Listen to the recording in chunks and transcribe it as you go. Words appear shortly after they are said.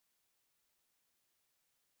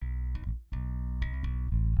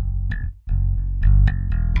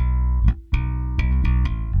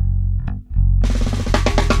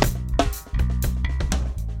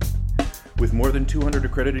200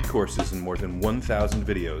 accredited courses and more than 1,000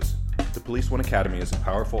 videos, the Police One Academy is a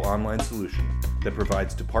powerful online solution that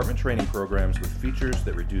provides department training programs with features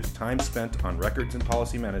that reduce time spent on records and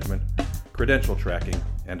policy management, credential tracking,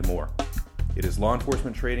 and more. It is law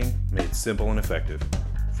enforcement training made simple and effective.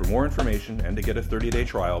 For more information and to get a 30-day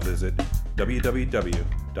trial, visit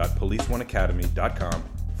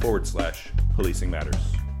www.policeoneacademy.com/policing matters.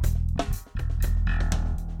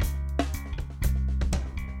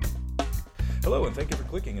 Hello, and thank you for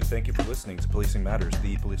clicking, and thank you for listening to Policing Matters,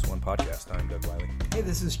 the Police One podcast. I'm Doug Wiley. Hey,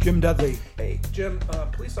 this is Jim Dudley. Hey, Jim,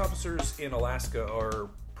 police officers in Alaska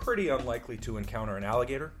are pretty unlikely to encounter an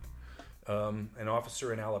alligator. An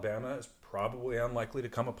officer in Alabama is probably unlikely to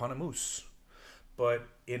come upon a moose. But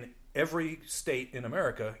in every state in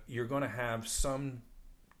America, you're going to have some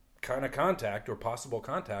kind of contact or possible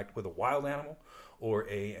contact with a wild animal or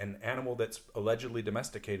an animal that's allegedly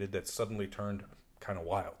domesticated that's suddenly turned kind of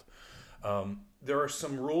wild. There are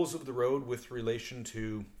some rules of the road with relation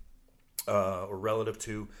to or relative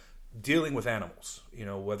to dealing with animals, you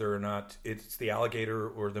know, whether or not it's the alligator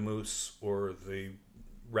or the moose or the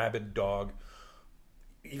rabid dog.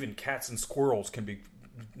 Even cats and squirrels can be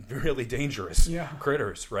really dangerous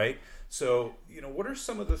critters, right? So, you know, what are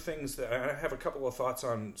some of the things that I have a couple of thoughts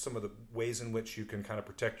on some of the ways in which you can kind of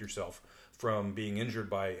protect yourself from being injured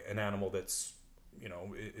by an animal that's, you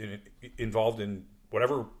know, involved in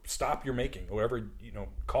whatever stop you're making, whatever, you know,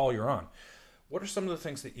 call you're on. What are some of the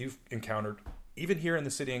things that you've encountered, even here in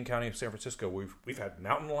the city and county of San Francisco? We've had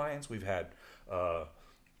mountain lions, we've had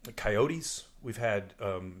coyotes, we've had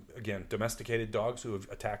again domesticated dogs who have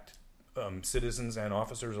attacked citizens and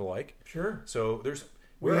officers alike. Sure. So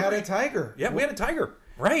we had a tiger. Yeah, we had a tiger.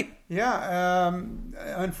 Right. Yeah.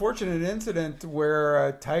 Unfortunate incident where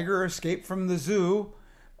a tiger escaped from the zoo.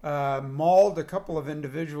 Mauled a couple of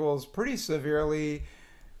individuals pretty severely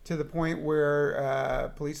to the point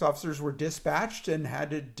where police officers were dispatched and had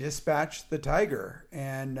to dispatch the tiger.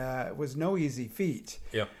 And it was no easy feat.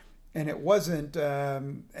 Yeah. And it wasn't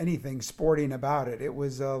anything sporting about it. It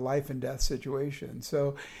was a life and death situation.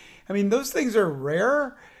 So, I mean, those things are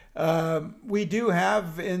rare. We do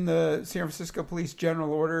have in the San Francisco Police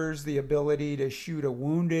General Orders the ability to shoot a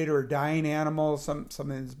wounded or dying animal, something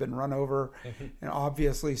that's been run over and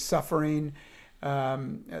obviously suffering.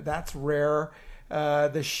 That's rare.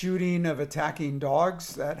 The shooting of attacking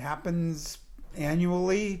dogs, that happens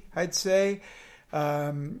annually, I'd say.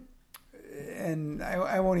 And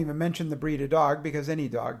I won't even mention the breed of dog because any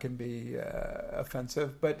dog can be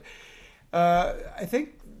offensive. But I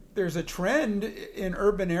think there's a trend in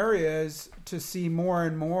urban areas to see more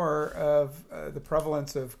and more of the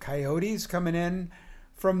prevalence of coyotes coming in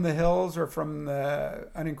from the hills or from the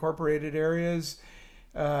unincorporated areas.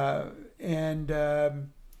 And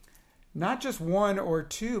not just one or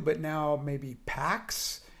two, but now maybe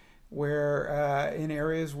packs where in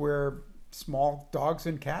areas where small dogs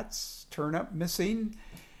and cats turn up missing.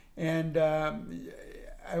 And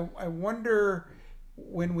I wonder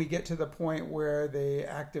when we get to the point where they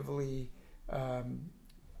actively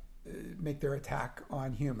make their attack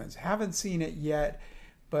on humans. Haven't seen it yet,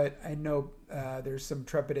 but I know there's some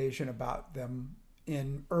trepidation about them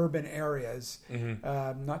in urban areas.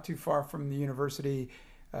 Not too far from the university,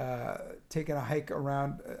 taking a hike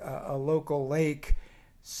around a local lake,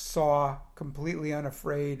 saw completely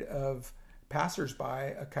unafraid of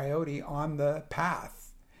passersby a coyote on the path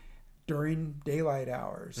during daylight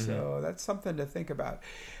hours. So that's something to think about.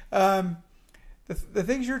 The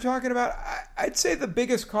things you're talking about, I'd say the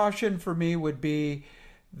biggest caution for me would be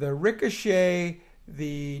the ricochet,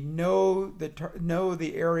 the know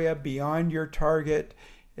the area beyond your target.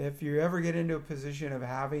 If you ever get into a position of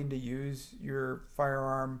having to use your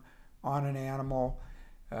firearm on an animal,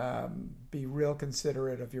 be real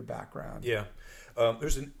considerate of your background. Yeah.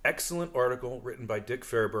 There's an excellent article written by Dick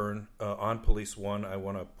Fairburn on Police One. I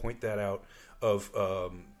want to point that out of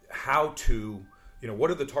how to, you know,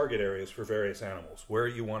 what are the target areas for various animals, where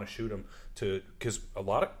you want to shoot them to, because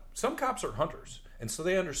some cops are hunters, and so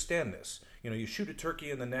they understand this. You know, you shoot a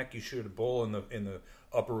turkey in the neck, you shoot a bull in the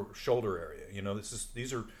upper shoulder area. You know,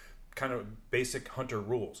 these are kind of basic hunter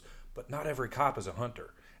rules, but not every cop is a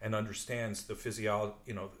hunter and understands the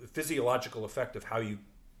physiological effect of how you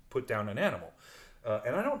put down an animal.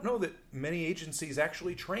 And I don't know that many agencies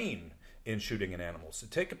actually train in shooting an animal. So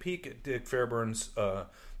take a peek at Dick Fairburn's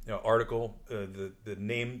article. The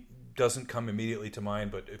name doesn't come immediately to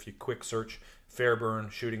mind, but if you quick search Fairburn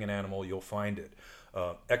shooting an animal, you'll find it.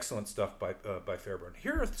 Excellent stuff by Fairburn.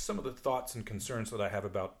 Here are some of the thoughts and concerns that I have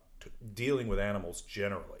about dealing with animals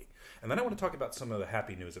generally. And then I want to talk about some of the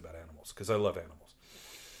happy news about animals, because I love animals.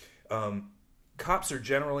 cops are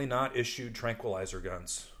generally not issued tranquilizer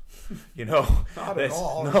guns. You know, not at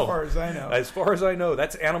all, no, as far as I know. As far as I know,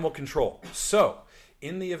 that's animal control. So,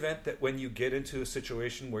 in the event that when you get into a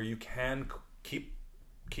situation where you can keep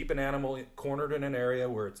an animal cornered in an area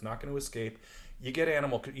where it's not going to escape, you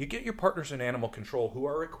get your partners in animal control who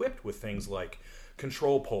are equipped with things like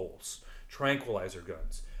control poles, tranquilizer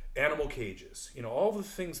guns, animal cages, you know, all the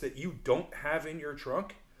things that you don't have in your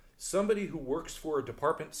trunk. Somebody who works for a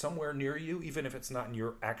department somewhere near you, even if it's not in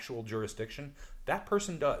your actual jurisdiction, that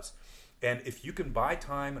person does. And if you can buy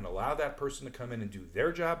time and allow that person to come in and do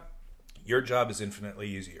their job, your job is infinitely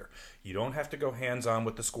easier. You don't have to go hands-on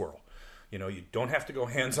with the squirrel. You know, you don't have to go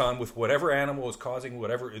hands-on with whatever animal is causing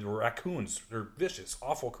whatever. Raccoons, they're vicious,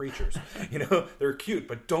 awful creatures. You know, they're cute,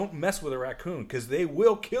 but don't mess with a raccoon because they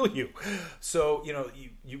will kill you. So, you know,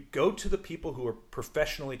 you go to the people who are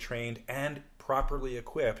professionally trained and properly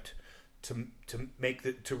equipped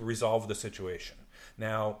to resolve the situation.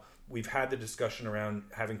 Now, we've had the discussion around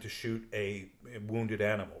having to shoot a wounded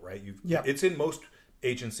animal, right? It's in most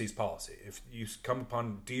agencies' policy. If you come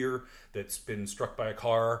upon deer that's been struck by a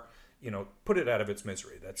car, you know, put it out of its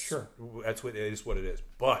misery. That's what it is.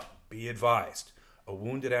 But be advised, a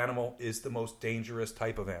wounded animal is the most dangerous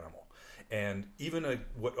type of animal. And even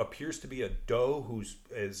what appears to be a doe who's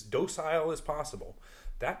as docile as possible,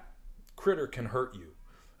 that critter can hurt you.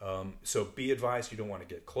 So be advised, you don't want to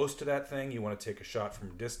get close to that thing. You want to take a shot from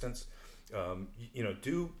a distance. You know,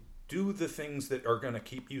 do the things that are going to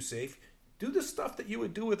keep you safe. Do the stuff that you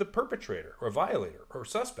would do with a perpetrator or a violator or a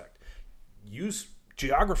suspect. Use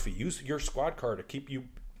geography. Use your squad car to keep you,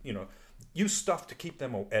 you know, use stuff to keep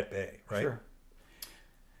them at bay, right? Sure.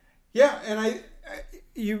 Yeah, and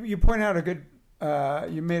you point out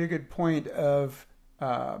you made a good point of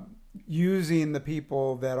using the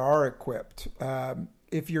people that are equipped.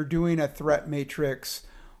 If you're doing a threat matrix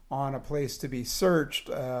on a place to be searched,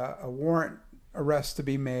 a warrant arrest to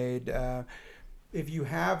be made, if you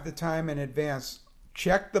have the time in advance,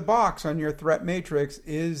 check the box on your threat matrix.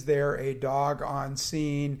 Is there a dog on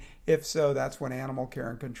scene? If so, that's when Animal Care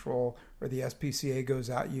and Control or the SPCA goes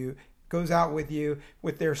out with you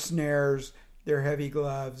with their snares, their heavy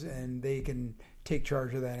gloves, and they can take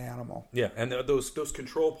charge of that animal. Yeah, and those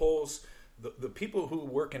control poles, the people who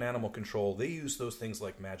work in animal control, they use those things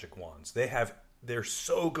like magic wands. They're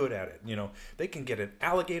so good at it. You know, they can get an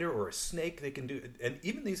alligator or a snake. They can do, and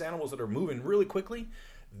even these animals that are moving really quickly,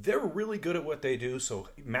 they're really good at what they do. So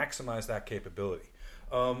maximize that capability.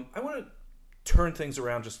 I want to turn things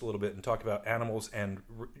around just a little bit and talk about animals and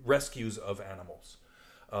rescues of animals.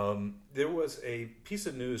 There was a piece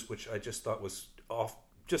of news which I just thought was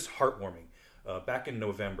just heartwarming. Back in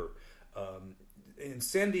November, in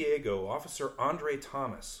San Diego, Officer Andre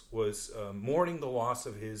Thomas was mourning the loss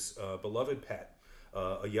of his beloved pet,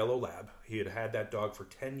 a yellow lab. He had had that dog for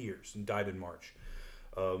 10 years and died in March.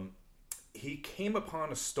 He came upon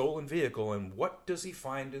a stolen vehicle, and what does he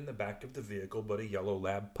find in the back of the vehicle but a yellow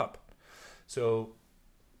lab pup? So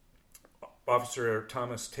Officer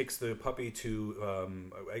Thomas takes the puppy to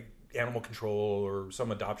animal control or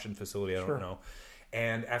some adoption facility, I don't know.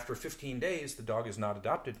 And after 15 days, the dog is not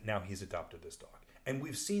adopted. Now he's adopted this dog. And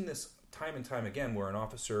we've seen this time and time again where an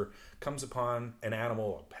officer comes upon an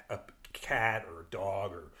animal, a cat or a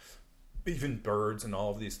dog or even birds and all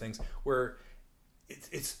of these things, where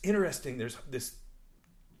it's interesting. There's this,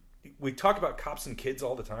 we talk about cops and kids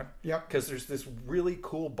all the time. Yep. Because there's this really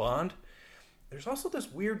cool bond. There's also this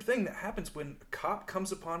weird thing that happens when a cop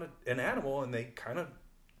comes upon an animal and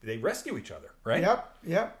they rescue each other, right?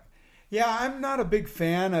 Yep. Yeah, I'm not a big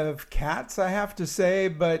fan of cats, I have to say,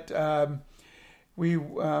 but my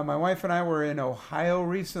wife and I were in Ohio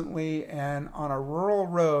recently, and on a rural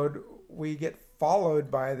road, we get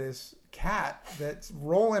followed by this cat that's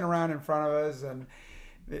rolling around in front of us, and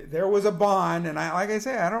there was a bond, and like I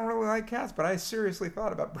say, I don't really like cats, but I seriously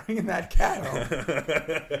thought about bringing that cat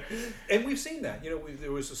home. And we've seen that. You know,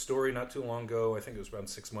 there was a story not too long ago, I think it was around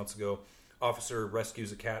 6 months ago, officer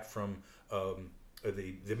rescues a cat from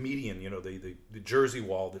the median, you know, the Jersey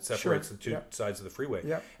wall that separates the two sides of the freeway.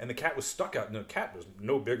 Yep. And the cat was stuck out, and the cat was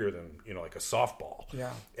no bigger than, you know, like a softball.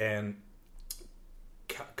 Yeah. And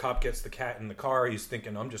cop gets the cat in the car. He's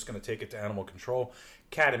thinking, I'm just going to take it to animal control.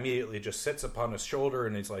 Cat immediately just sits upon his shoulder,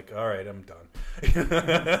 and he's like, all right, I'm done.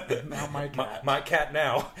 Now my cat. My cat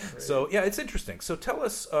now. Right. So, yeah, it's interesting. So tell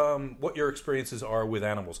us what your experiences are with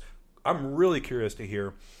animals. I'm really curious to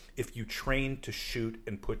hear if you train to shoot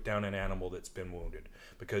and put down an animal that's been wounded.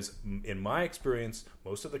 Because in my experience,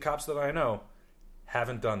 most of the cops that I know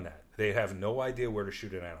haven't done that. They have no idea where to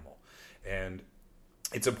shoot an animal. And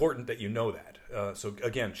it's important that you know that. So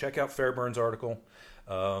again, check out Fairbairn's article.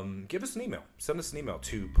 Give us an email. Send us an email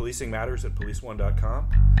to policingmatters@policeone.com.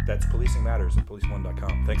 That's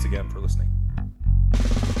policingmatters@policeone.com. Thanks again for listening.